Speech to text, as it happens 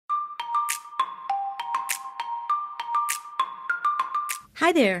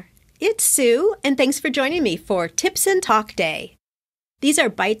Hi there, it's Sue, and thanks for joining me for Tips and Talk Day. These are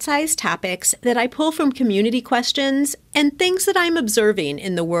bite-sized topics that I pull from community questions and things that I'm observing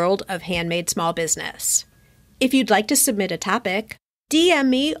in the world of handmade small business. If you'd like to submit a topic, DM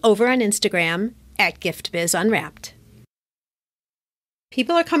me over on Instagram at GiftBizUnwrapped.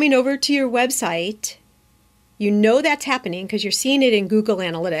 People are coming over to your website. You know that's happening because you're seeing it in Google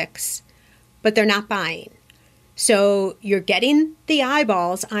Analytics, but they're not buying. So you're getting the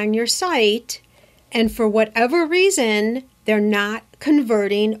eyeballs on your site, and for whatever reason, they're not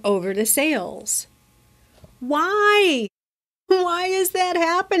converting over to sales. Why? Why is that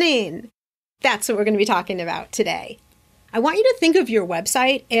happening? That's what we're going to be talking about today. I want you to think of your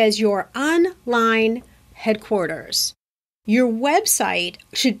website as your online headquarters. Your website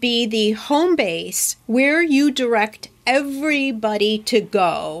should be the home base where you direct everybody to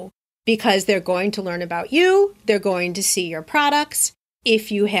go because they're going to learn about you, they're going to see your products.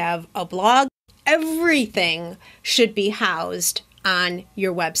 If you have a blog, everything should be housed on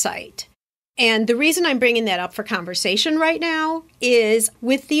your website. And the reason I'm bringing that up for conversation right now is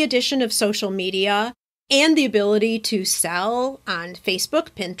with the addition of social media and the ability to sell on Facebook,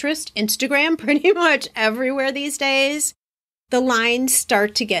 Pinterest, Instagram, pretty much everywhere these days, the lines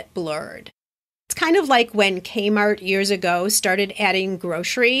start to get blurred. It's kind of like when Kmart years ago started adding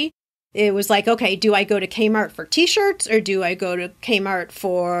grocery. It was like, okay, do I go to Kmart for t-shirts or do I go to Kmart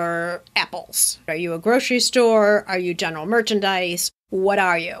for apples? Are you a grocery store? Are you general merchandise? What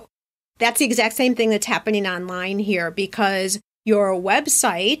are you? That's the exact same thing that's happening online here because your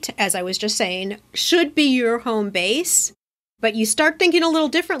website, as I was just saying, should be your home base. But you start thinking a little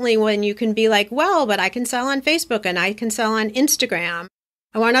differently when you can be like, well, but I can sell on Facebook and I can sell on Instagram.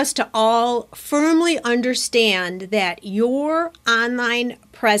 I want us to all firmly understand that your online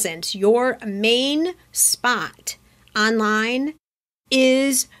presence, your main spot online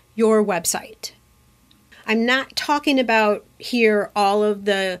is your website. I'm not talking about here all of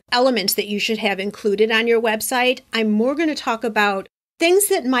the elements that you should have included on your website. I'm more going to talk about things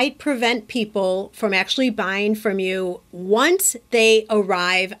that might prevent people from actually buying from you once they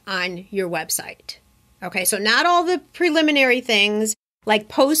arrive on your website. Okay, so not all the preliminary things like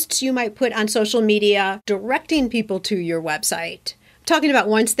posts you might put on social media directing people to your website. I'm talking about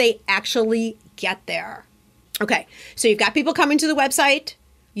once they actually get there. Okay, so you've got people coming to the website.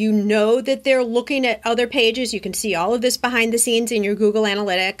 You know that they're looking at other pages. You can see all of this behind the scenes in your Google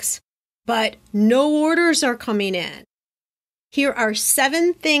Analytics, but no orders are coming in. Here are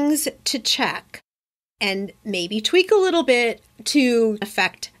 7 things to check and maybe tweak a little bit to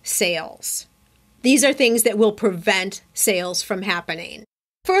affect sales. These are things that will prevent sales from happening.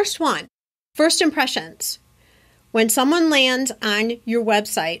 First one, first impressions. When someone lands on your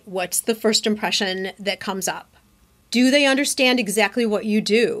website, what's the first impression that comes up? Do they understand exactly what you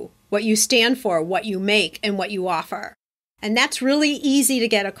do, what you stand for, what you make, and what you offer? And that's really easy to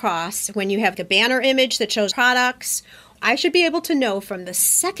get across when you have a banner image that shows products. I should be able to know from the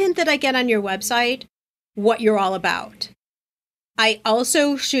second that I get on your website what you're all about. I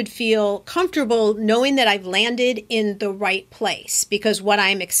also should feel comfortable knowing that I've landed in the right place because what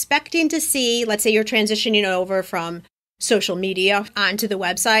I'm expecting to see, let's say you're transitioning over from social media onto the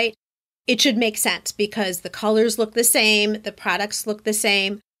website, it should make sense because the colors look the same, the products look the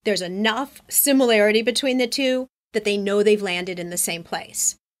same. There's enough similarity between the two that they know they've landed in the same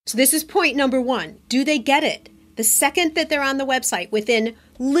place. So this is point number 1. Do they get it? The second that they're on the website, within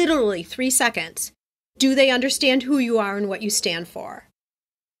literally 3 seconds, do they understand who you are and what you stand for?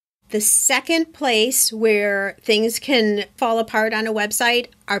 The second place where things can fall apart on a website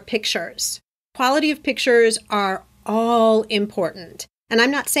are pictures. Quality of pictures are all important. And I'm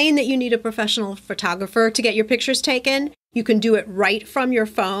not saying that you need a professional photographer to get your pictures taken. You can do it right from your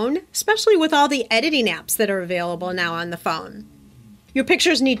phone, especially with all the editing apps that are available now on the phone. Your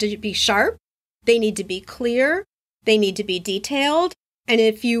pictures need to be sharp. They need to be clear. They need to be detailed. And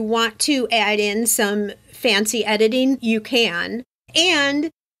if you want to add in some fancy editing, you can. And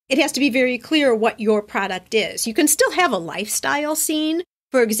it has to be very clear what your product is. You can still have a lifestyle scene.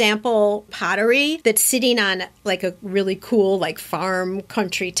 For example, pottery that's sitting on like a really cool like farm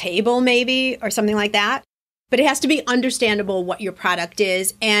country table maybe or something like that. But it has to be understandable what your product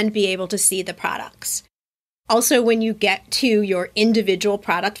is and be able to see the products. Also, when you get to your individual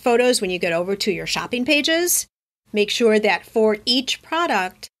product photos, when you get over to your shopping pages, make sure that for each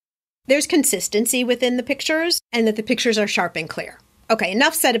product, there's consistency within the pictures and that the pictures are sharp and clear. Okay,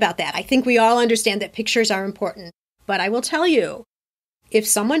 enough said about that. I think we all understand that pictures are important. But I will tell you, if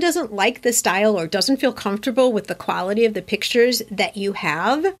someone doesn't like the style or doesn't feel comfortable with the quality of the pictures that you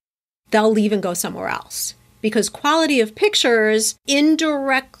have, they'll leave and go somewhere else. because quality of pictures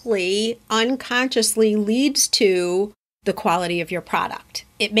indirectly, unconsciously leads to the quality of your product.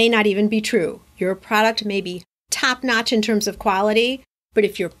 It may not even be true. Your product may be top-notch in terms of quality, but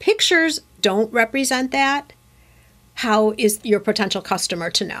if your pictures don't represent that, how is your potential customer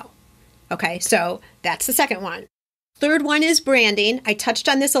to know? Okay, so that's the second one. Third one is branding. I touched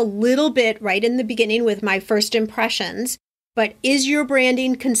on this a little bit right in the beginning with my first impressions, but is your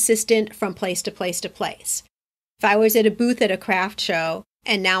branding consistent from place to place to place? If I was at a booth at a craft show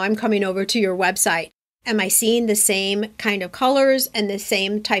and now I'm coming over to your website, am I seeing the same kind of colors and the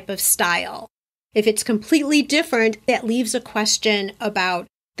same type of style? If it's completely different, that leaves a question about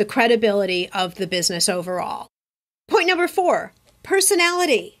the credibility of the business overall. Point number 4,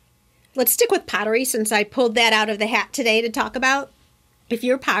 personality. Let's stick with pottery since I pulled that out of the hat today to talk about. If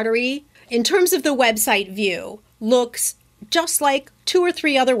your pottery, in terms of the website view, looks just like 2 or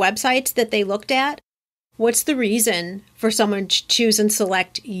 3 other websites that they looked at, what's the reason for someone to choose and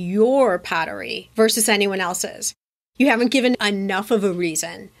select your pottery versus anyone else's? You haven't given enough of a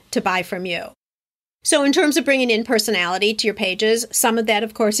reason to buy from you. So in terms of bringing in personality to your pages, some of that,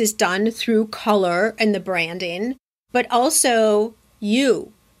 of course, is done through color and the branding, but also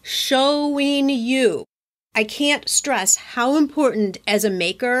you, showing you. I can't stress how important as a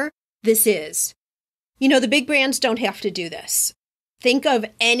maker this is. You know, the big brands don't have to do this. Think of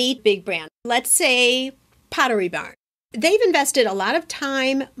any big brand. Let's say Pottery Barn. They've invested a lot of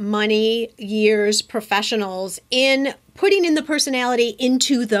time, money, years, professionals in putting in the personality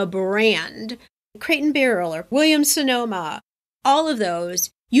into the brand. Crate & Barrel or Williams-Sonoma, all of those,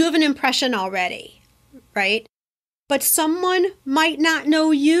 you have an impression already, right? But someone might not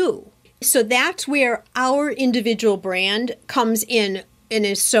know you. So that's where our individual brand comes in and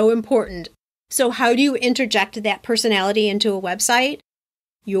is so important. So how do you interject that personality into a website?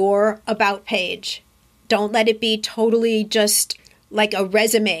 Your about page. Don't let it be totally just like a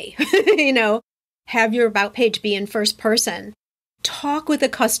resume, Have your about page be in first person. Talk with a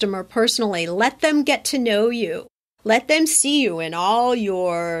customer personally. Let them get to know you. Let them see you in all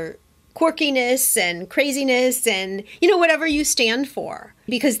your quirkiness and craziness and, whatever you stand for.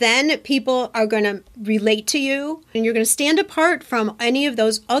 Because then people are going to relate to you and you're going to stand apart from any of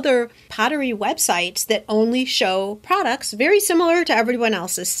those other pottery websites that only show products very similar to everyone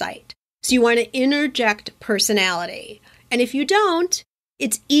else's site. So you want to interject personality. And if you don't,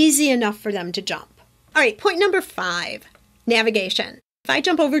 it's easy enough for them to jump. All right, point number 5. Navigation. If I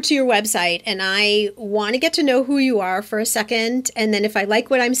jump over to your website and I want to get to know who you are for a second, and then if I like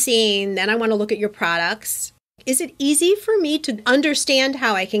what I'm seeing, then I want to look at your products. Is it easy for me to understand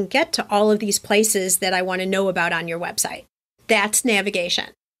how I can get to all of these places that I want to know about on your website? That's navigation.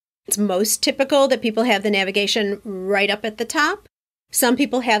 It's most typical that people have the navigation right up at the top. Some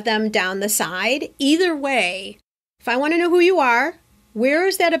people have them down the side. Either way, if I want to know who you are, where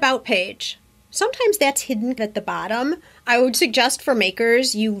is that about page? Sometimes that's hidden at the bottom. I would suggest for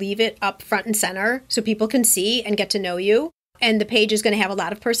makers, you leave it up front and center so people can see and get to know you. And the page is going to have a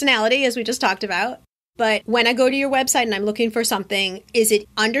lot of personality, as we just talked about. But when I go to your website and I'm looking for something, is it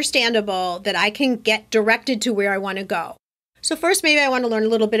understandable that I can get directed to where I want to go? So first, maybe I want to learn a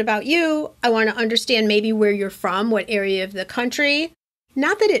little bit about you. I want to understand maybe where you're from, what area of the country.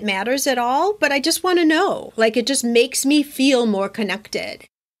 Not that it matters at all, but I just want to know. It just makes me feel more connected.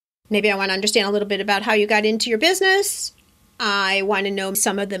 Maybe I want to understand a little bit about how you got into your business. I want to know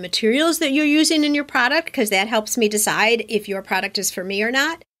some of the materials that you're using in your product because that helps me decide if your product is for me or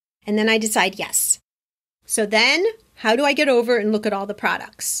not. And then I decide yes. So then how do I get over and look at all the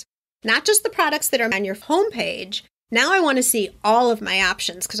products? Not just the products that are on your homepage. Now I want to see all of my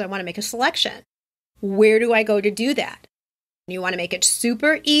options because I want to make a selection. Where do I go to do that? You want to make it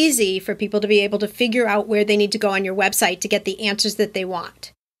super easy for people to be able to figure out where they need to go on your website to get the answers that they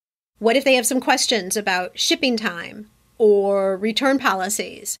want. What if they have some questions about shipping time or return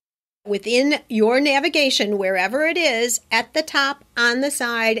policies? Within your navigation, wherever it is, at the top, on the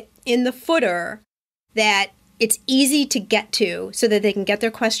side, in the footer, that it's easy to get to so that they can get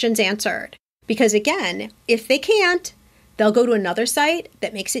their questions answered. Because again, if they can't, they'll go to another site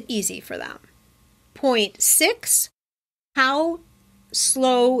that makes it easy for them. Point 6, how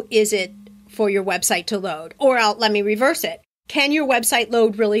slow is it for your website to load? Or let me reverse it. Can your website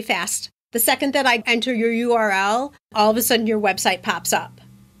load really fast? The second that I enter your URL, all of a sudden your website pops up.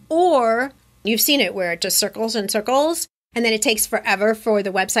 Or you've seen it where it just circles and circles, and then it takes forever for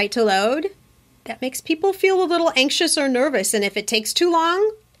the website to load. That makes people feel a little anxious or nervous, and if it takes too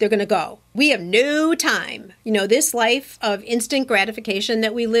long, they're going to go. We have no time. This life of instant gratification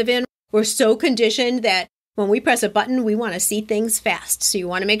that we live in, we're so conditioned that when we press a button, we want to see things fast. So you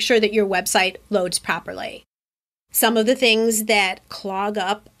want to make sure that your website loads properly. Some of the things that clog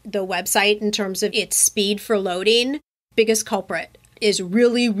up the website in terms of its speed for loading, biggest culprit is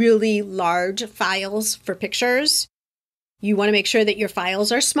really, really large files for pictures. You want to make sure that your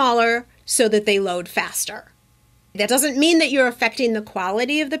files are smaller so that they load faster. That doesn't mean that you're affecting the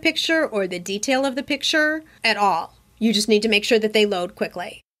quality of the picture or the detail of the picture at all. You just need to make sure that they load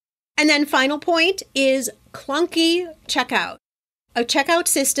quickly. And then final point is clunky checkout. A checkout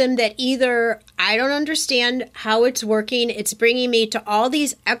system that either I don't understand how it's working, it's bringing me to all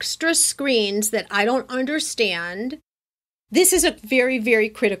these extra screens that I don't understand. This is a very, very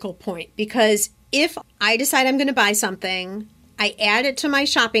critical point because if I decide I'm going to buy something, I add it to my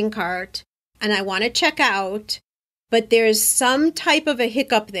shopping cart and I want to check out, but there's some type of a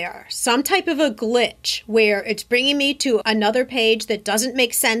hiccup there, some type of a glitch where it's bringing me to another page that doesn't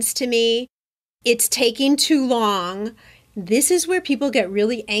make sense to me. It's taking too long. This is where people get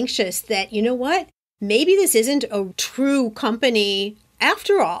really anxious that, you know what, maybe this isn't a true company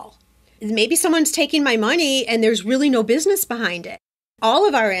after all. Maybe someone's taking my money and there's really no business behind it. All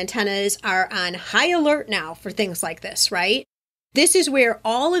of our antennas are on high alert now for things like this, right? This is where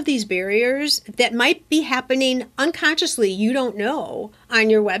all of these barriers that might be happening unconsciously, you don't know, on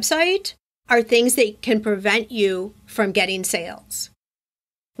your website are things that can prevent you from getting sales.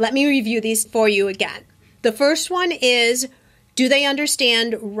 Let me review these for you again. The first one is, do they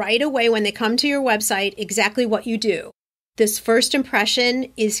understand right away when they come to your website exactly what you do? This first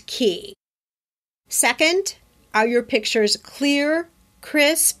impression is key. Second, are your pictures clear,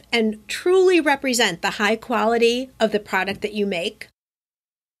 crisp, and truly represent the high quality of the product that you make?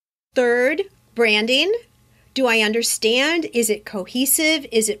 Third, branding. Do I understand? Is it cohesive?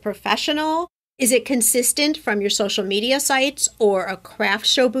 Is it professional? Is it consistent from your social media sites or a craft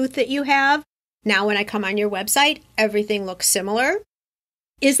show booth that you have? Now, when I come on your website, everything looks similar.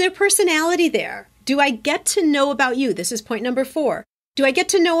 Is there personality there? Do I get to know about you? This is point number 4. Do I get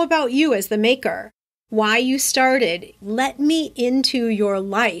to know about you as the maker? Why you started? Let me into your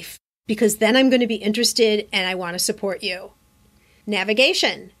life because then I'm going to be interested and I want to support you.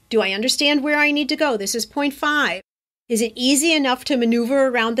 Navigation. Do I understand where I need to go? This is point 5. Is it easy enough to maneuver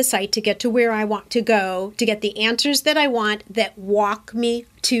around the site to get to where I want to go, to get the answers that I want that walk me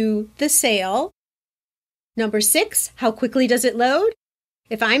to the sale? Number 6, how quickly does it load?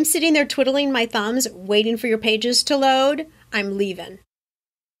 If I'm sitting there twiddling my thumbs, waiting for your pages to load, I'm leaving.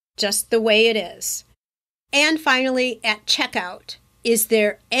 Just the way it is. And finally, at checkout, is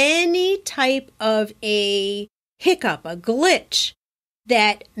there any type of a hiccup, a glitch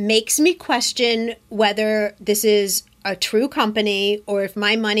that makes me question whether this is a true company or if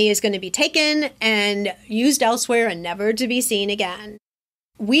my money is going to be taken and used elsewhere and never to be seen again?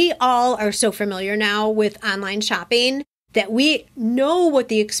 We all are so familiar now with online shopping that we know what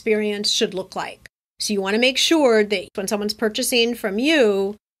the experience should look like. So you want to make sure that when someone's purchasing from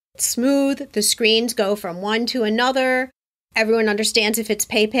you, it's smooth, the screens go from one to another. Everyone understands if it's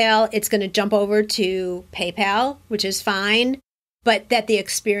PayPal, it's going to jump over to PayPal, which is fine, but that the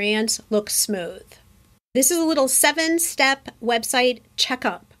experience looks smooth. This is a little 7-step website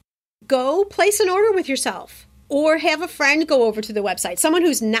checkup. Go place an order with yourself or have a friend go over to the website, someone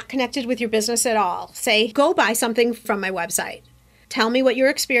who's not connected with your business at all. Say, go buy something from my website. Tell me what your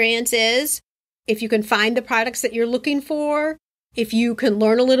experience is, if you can find the products that you're looking for, if you can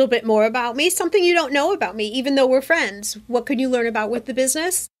learn a little bit more about me, something you don't know about me, even though we're friends. What can you learn about with the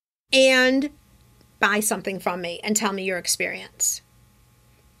business? And buy something from me and tell me your experience.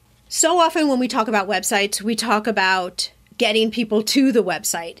 So often when we talk about websites, we talk about getting people to the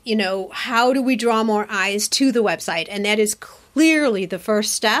website. You know, how do we draw more eyes to the website? And that is clearly the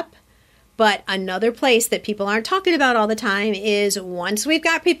first step. But another place that people aren't talking about all the time is once we've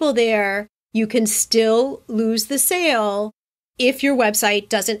got people there, you can still lose the sale if your website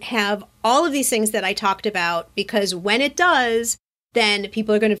doesn't have all of these things that I talked about, because when it does, then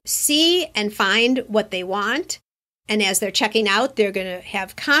people are going to see and find what they want. And as they're checking out, they're going to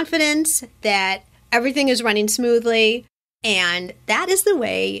have confidence that everything is running smoothly. And that is the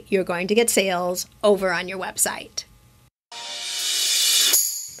way you're going to get sales over on your website.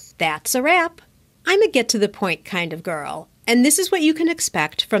 That's a wrap. I'm a get-to-the-point kind of girl, and this is what you can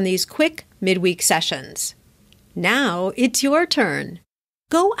expect from these quick midweek sessions. Now it's your turn.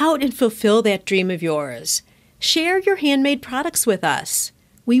 Go out and fulfill that dream of yours. Share your handmade products with us.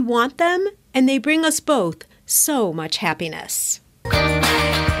 We want them, and they bring us both so much happiness.